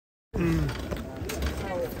Oh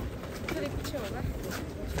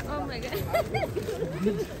my God.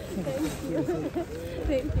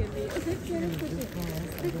 Thank you, dear.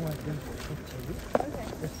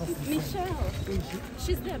 Michelle.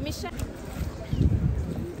 She's there, Michelle.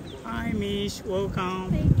 Hi, Mish. Welcome.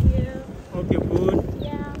 Thank you. Hope you're good.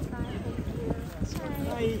 Yeah, I'm fine. Thank you.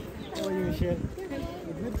 Hi. How are you, Michelle?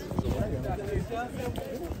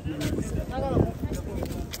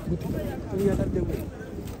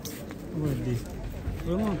 What is this?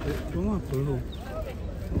 Roma Polo.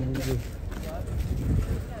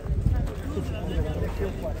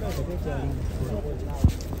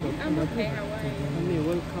 I'm okay. How are you? Honey,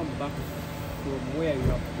 welcome back from where you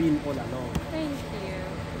have been all along. Thank you.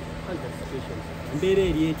 And the situation. Mbere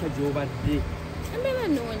erieta gy'obadde. Embeera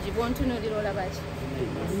nnungi bw'ontunuulira olaba ki?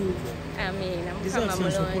 Amiina mukama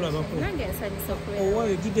mulungi. Nange nsanyusa okubeera.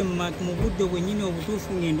 Owaayo gide mu budde bwennyini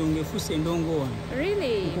obutuufu ng'endongo efuuse endongo wano.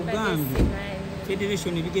 Really? Nkugambye.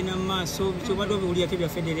 Federation bigenda mu maaso kyobadde obiwulirako ebya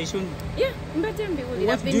federation. Yeah, mbadde mbiwulira.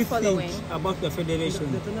 What do you think about the federation?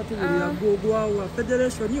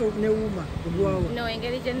 No,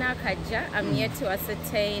 engeri gye naakajja, I'm yet to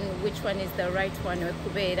ascertain which one is the right one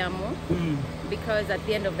wekubeeramu. Because at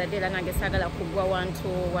the end of the day, nange saagala kugwa wantu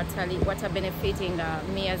what are benefiting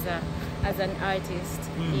me as an artist.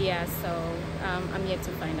 Yeah, so I'm yet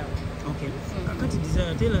to find out. Okay. Kati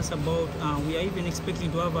Desire, tell us about, we are even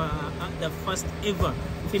expecting to have the first ever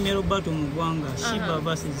female battle mu ggwanga, Sheebah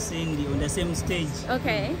versus Cindy on the same stage.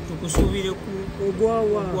 Okay. Tukusuubire ku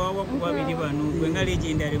ogwawa ku babiri bano gwe nga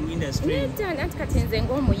legendary mu industry. Anti kati nze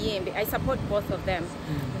ng'omuyimbi, I support both of them.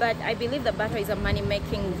 But I believe the battle is a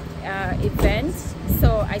money-making event,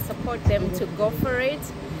 so I support them to go for it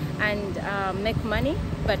and make money,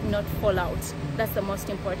 but not fall out. That's the most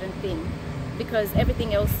important thing. Because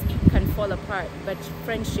everything else can fall apart, but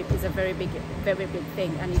friendship is a very big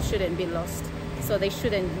thing, and it shouldn't be lost. So they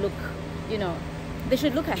shouldn't look, they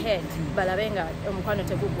should look ahead. Balabenga omukwano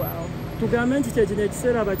tegugwawo. Tugambe nti kyekino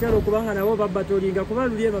ekiseera abakyala okubanga nabo babbatolinga kuba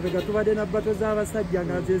luli emabega tubadde na bbato z'abasajja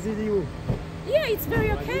nga ze ziriwo. Yeah, it's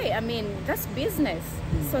very okay. I mean, that's business.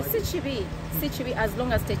 So sichibi as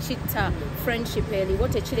long as techita friendship eli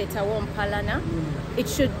what techileta wompalana, it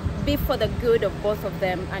should be for the good of both of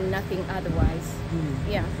them and nothing otherwise.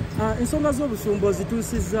 Yeah. Ensonga z'obusumba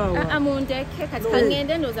ozituusizaawa. Amundeke kati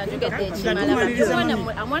kangende ndoza njogedde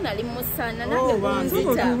ekimala. Amwana ali musana nange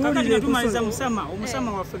bunzita. Kakati natumaliza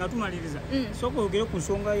omusama waffe natumaliriza. Sooka oyogere ku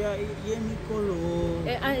nsonga y'emikolo.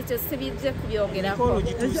 Sibijje kubyogerako. Emikolo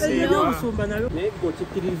gituuseewa. Naye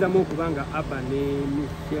g'okikkiririzamu okubanga Abba ne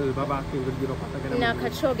Michelle babaako engeri gye bakwatagana.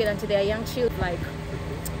 Nakakyogera nti they are young children, like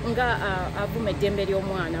nga avuma eddembe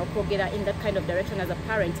ly'omwana okwogera in that kind of direction as a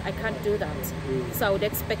parent. I can't do that. So I would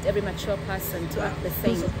expect every mature person to act the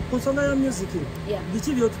same. Ku nsonga ya music,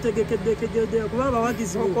 biki by'otutegekeddekedde kuba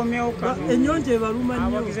abawagizi ennyonta ebaluma nnyo.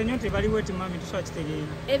 Abawagizi ennyonta ebaliwo eti mami tusobola kitegeera.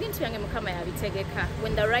 Ebintu byange Mukama yabitegeka.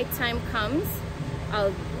 When the right time comes,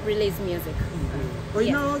 I'll release music.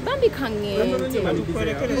 Bambi kangende.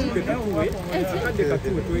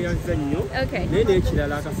 Tweyanza nnyo. Naye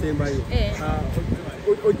n'ekirala akasembayo.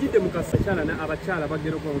 Ojjidde mu kasakyala abakyala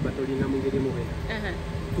bagera okuba batolinga mu ngeri muwe.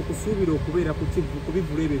 Tukusuubira okubeera ku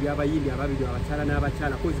bivulu ebyo by'abayimbi ababiri abakyala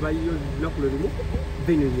n'abakyala kozi bayiyo lunaku lulimu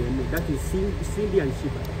venue y'emu. That is Cindy and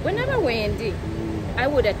Sheebah. Whenever wendi, I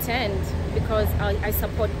would attend because I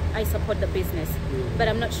support the business, but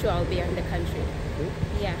I'm not sure I'll be in the country.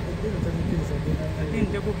 Yeah.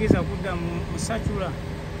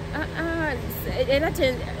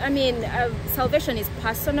 I mean, salvation is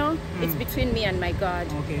personal. It's between me and my God.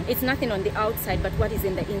 It's nothing on the outside, but what is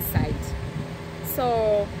in the inside.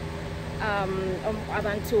 So,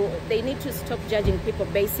 they need to stop judging people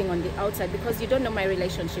basing on the outside because you don't know my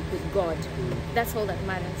relationship with God. That's all that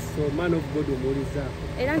matters. So, man of God,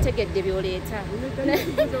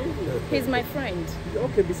 he's my friend.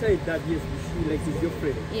 Okay, besides that, yes, he's your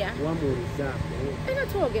friend. Yeah. One more is that.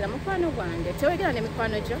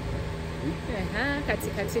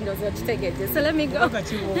 So let me go.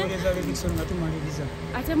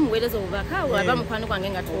 Ate muweereza obubaka waba mukwano gwange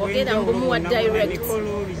nga twogera mbumuwa direct.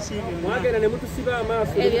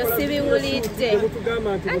 Ebyo sibiwulidde.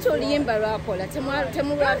 Anti oluyimba lwakola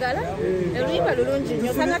temulwagala. Oluyimba lulungi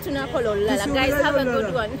nnyo kanga tunakola olulala. Guys, have a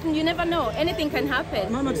good one. You never know. Anything can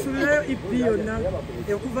happen. Mama tusubireyo EP yonna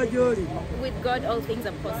ekuva gy'oli. With God all things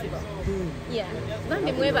are possible. Yeah.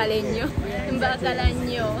 Bambi mwebale nnyo. Mbagala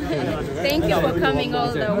nnyo. Thank you for coming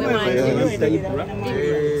all the way.